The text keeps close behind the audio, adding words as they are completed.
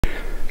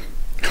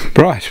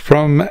Right,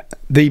 from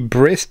the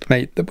breast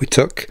meat that we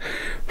took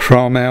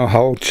from our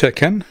whole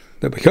chicken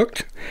that we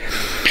cooked,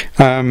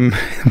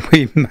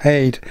 we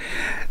made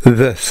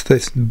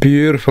this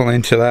beautiful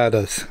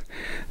enchiladas.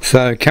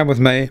 So come with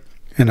me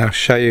and I'll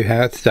show you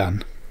how it's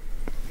done.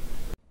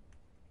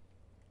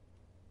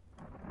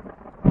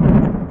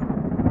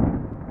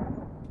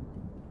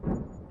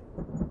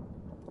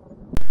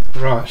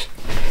 Right,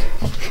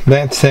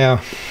 that's our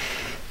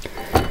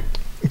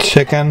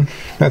chicken.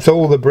 That's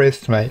all the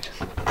breast meat,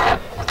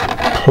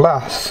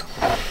 plus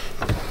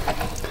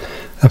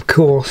of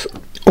course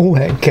all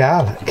that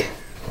garlic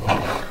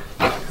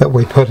that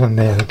we put in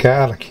there, the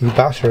garlicky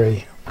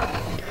buttery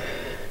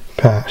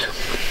part.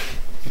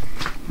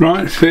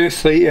 Right,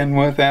 firstly in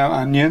with our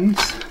onions.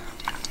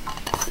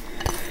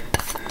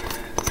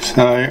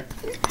 So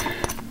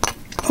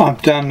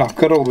I've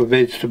got all the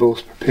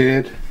vegetables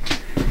prepared,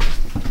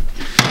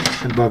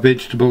 and by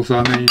vegetables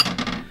I mean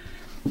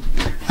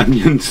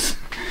onions,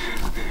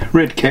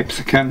 red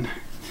capsicum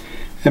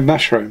and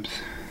mushrooms.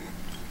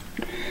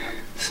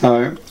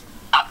 So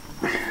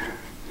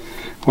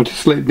I'll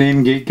just let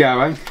them get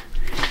going,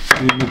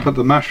 and then we'll put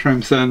the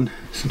mushrooms in,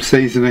 some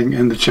seasoning,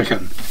 and the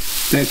chicken.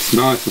 That's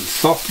nice and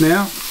soft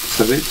now,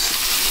 so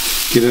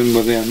let's get in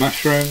with our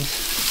mushrooms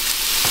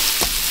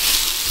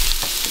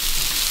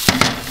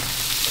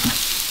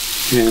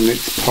and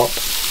let's pop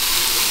the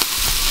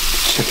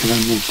chicken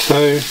in there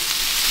too.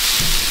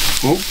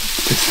 Oh,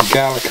 there's some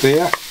garlic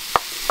there.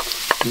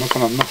 I'm not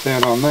going to miss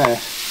out on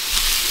that.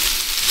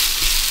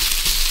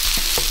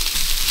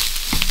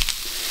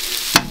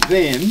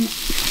 Then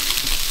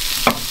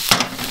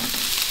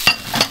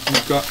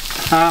we've got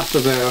half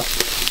of our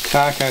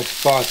taco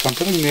spice. I'm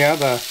putting the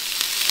other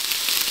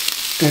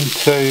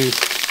into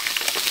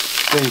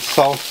the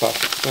salsa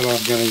that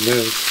I'm going to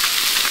use.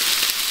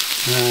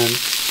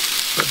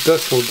 But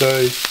this will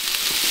do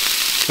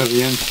for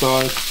the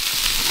inside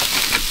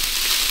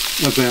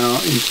of our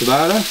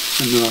enchilada,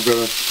 and then I've got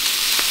a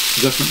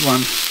different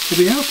one for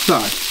the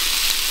outside.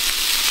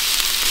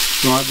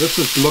 Right, this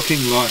is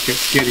looking like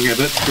it's getting a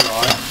bit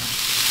dry,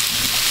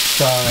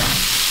 so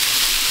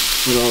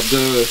what I'll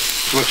do is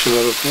swish a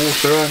little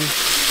water in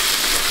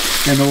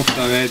and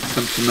also add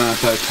some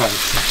tomato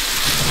paste,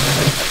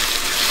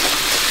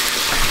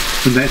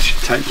 and that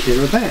should take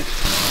care of that.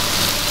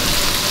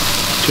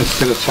 Just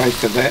get a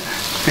taste of that.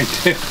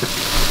 Fantastic.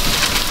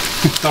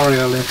 Sorry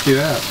I left you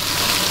out.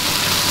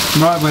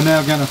 Right, we're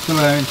now going to fill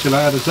our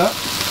enchiladas up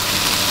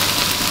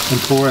and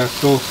pour our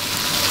sauce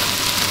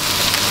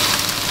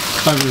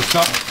over the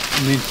top,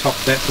 and then top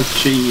that with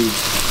cheese.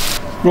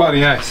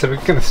 Rightio, so we're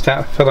going to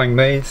start filling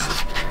these.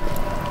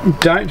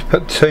 Don't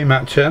put too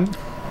much in,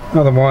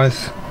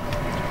 otherwise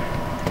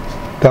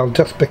they'll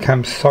just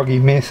become soggy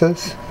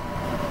messes.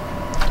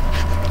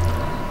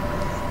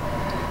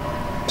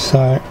 So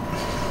a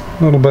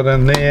little bit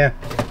in there,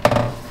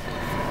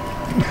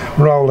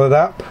 roll it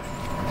up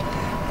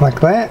like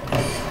that,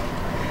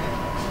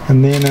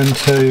 and then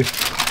into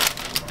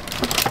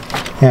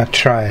our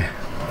tray.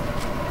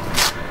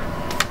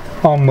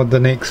 On with the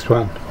next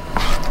one,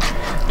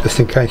 just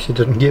in case you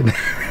didn't get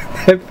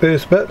that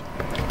first bit.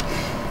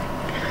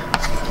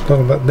 A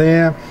little bit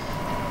there.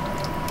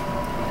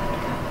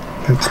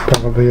 That's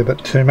probably a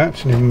bit too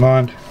much, never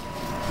mind.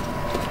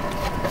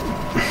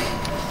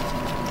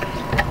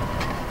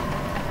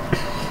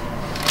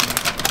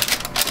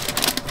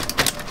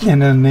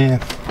 And in there,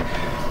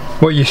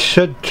 what you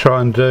should try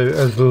and do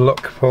is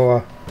look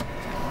for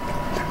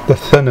the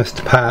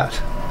thinnest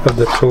part of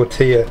the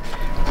tortilla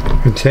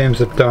in terms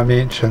of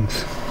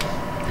dimensions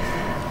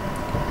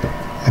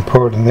and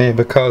pour it in there,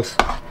 because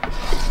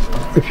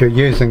if you're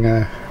using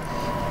a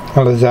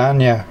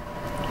lasagna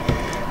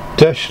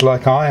dish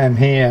like I am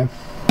here,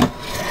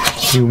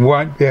 you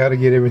won't be able to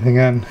get everything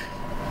in.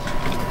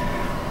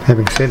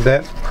 Having said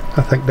that,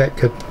 I think that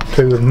could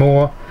do with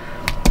more.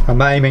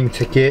 I'm aiming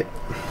to get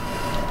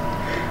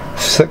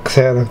 6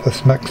 out of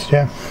this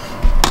mixture.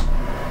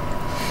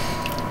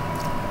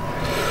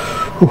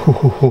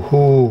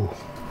 Ooh,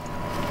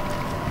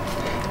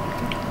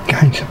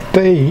 going to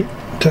be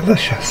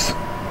delicious.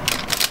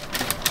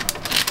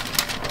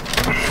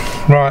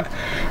 Right,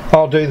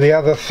 I'll do the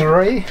other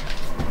 3,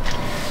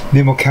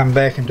 then we'll come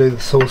back and do the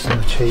sauce and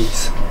the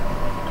cheese.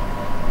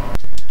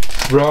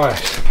 Right,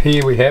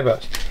 here we have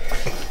it.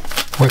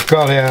 We've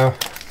got our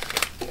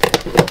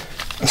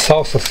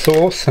salsa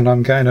sauce, and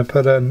I'm going to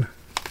put in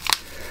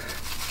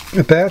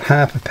about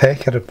half a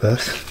packet of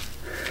this,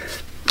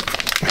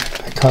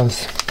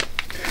 because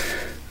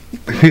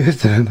we've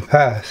used it in the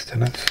past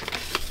and it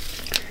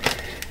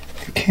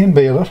can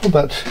be a little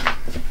bit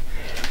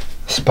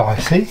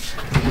spicy,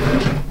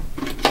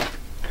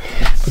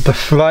 but the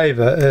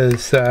flavour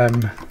is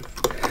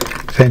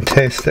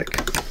fantastic.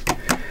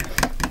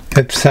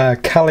 It's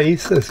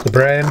Cully's is the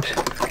brand.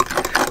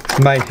 It's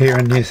made here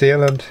in New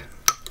Zealand.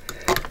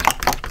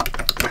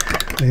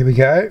 There we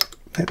go.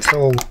 That's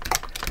all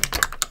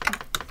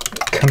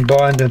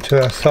combined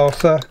into our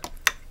salsa.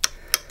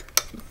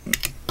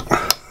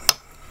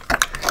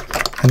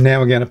 And now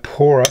we're going to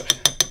pour it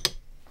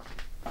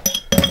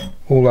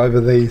all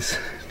over these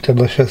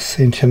delicious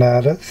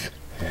enchiladas.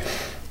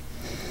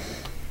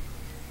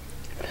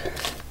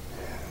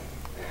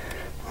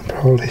 I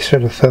probably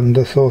should have thinned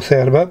the sauce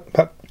out a bit,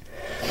 but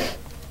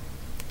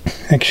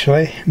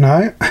actually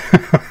no,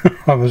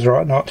 I was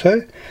right not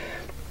to,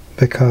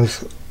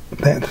 because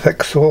that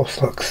thick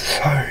sauce looks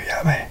so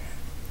yummy.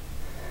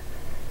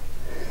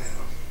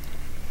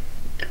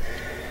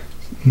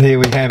 There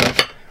we have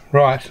it.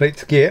 Right,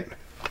 let's get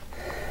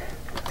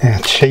our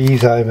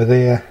cheese over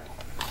there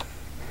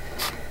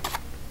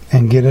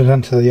and get it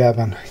into the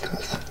oven,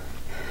 because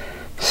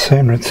the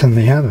sooner it's in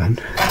the oven,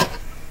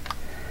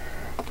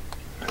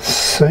 the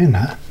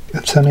sooner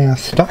it's in our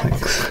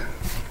stomachs.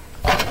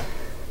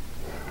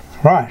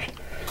 Right,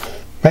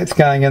 that's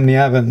going in the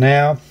oven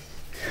now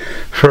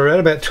for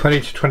around about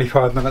 20 to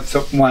 25 minutes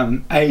at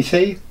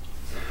 180.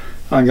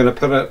 I'm going to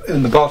put it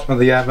in the bottom of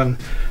the oven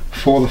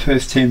for the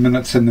first 10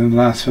 minutes and then the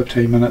last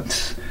 15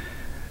 minutes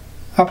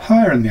up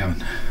higher in the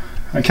oven.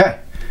 Okay,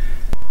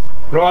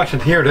 right,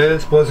 and here it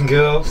is, boys and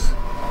girls,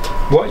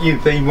 what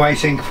you've been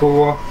waiting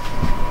for,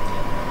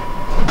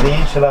 the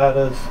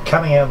enchiladas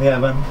coming out of the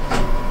oven,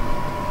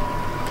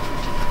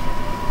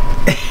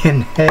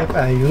 and have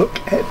a look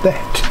at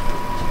that.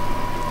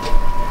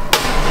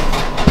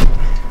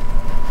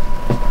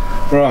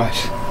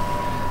 Right,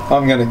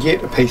 I'm going to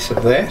get a piece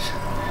of that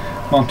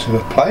onto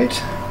a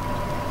plate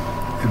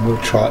and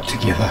we'll try it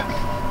together.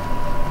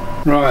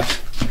 Right,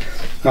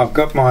 I've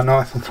got my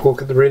knife and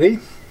fork at the ready.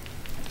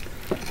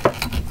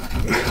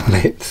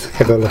 Let's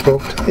have a little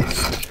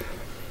taste.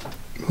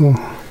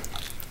 Oh.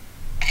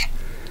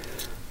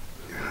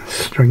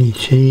 Stringy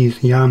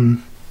cheese,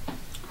 yum.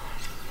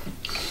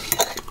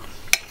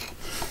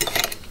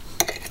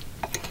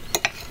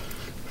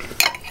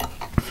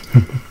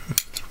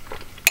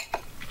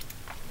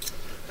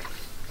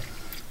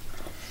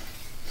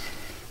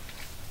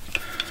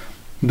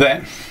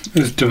 That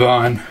is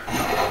divine.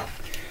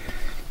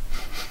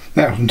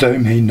 That'll do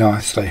me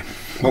nicely.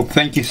 Well,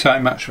 thank you so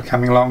much for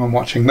coming along and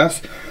watching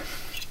this.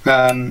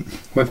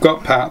 We've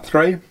got part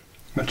 3,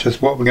 which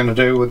is what we're going to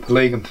do with the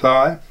leg and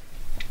thigh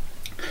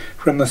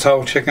from this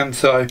whole chicken.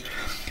 So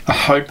I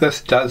hope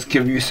this does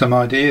give you some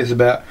ideas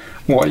about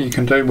what you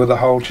can do with a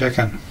whole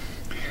chicken.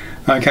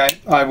 Okay,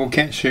 I will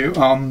catch you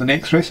on the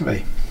next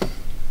recipe.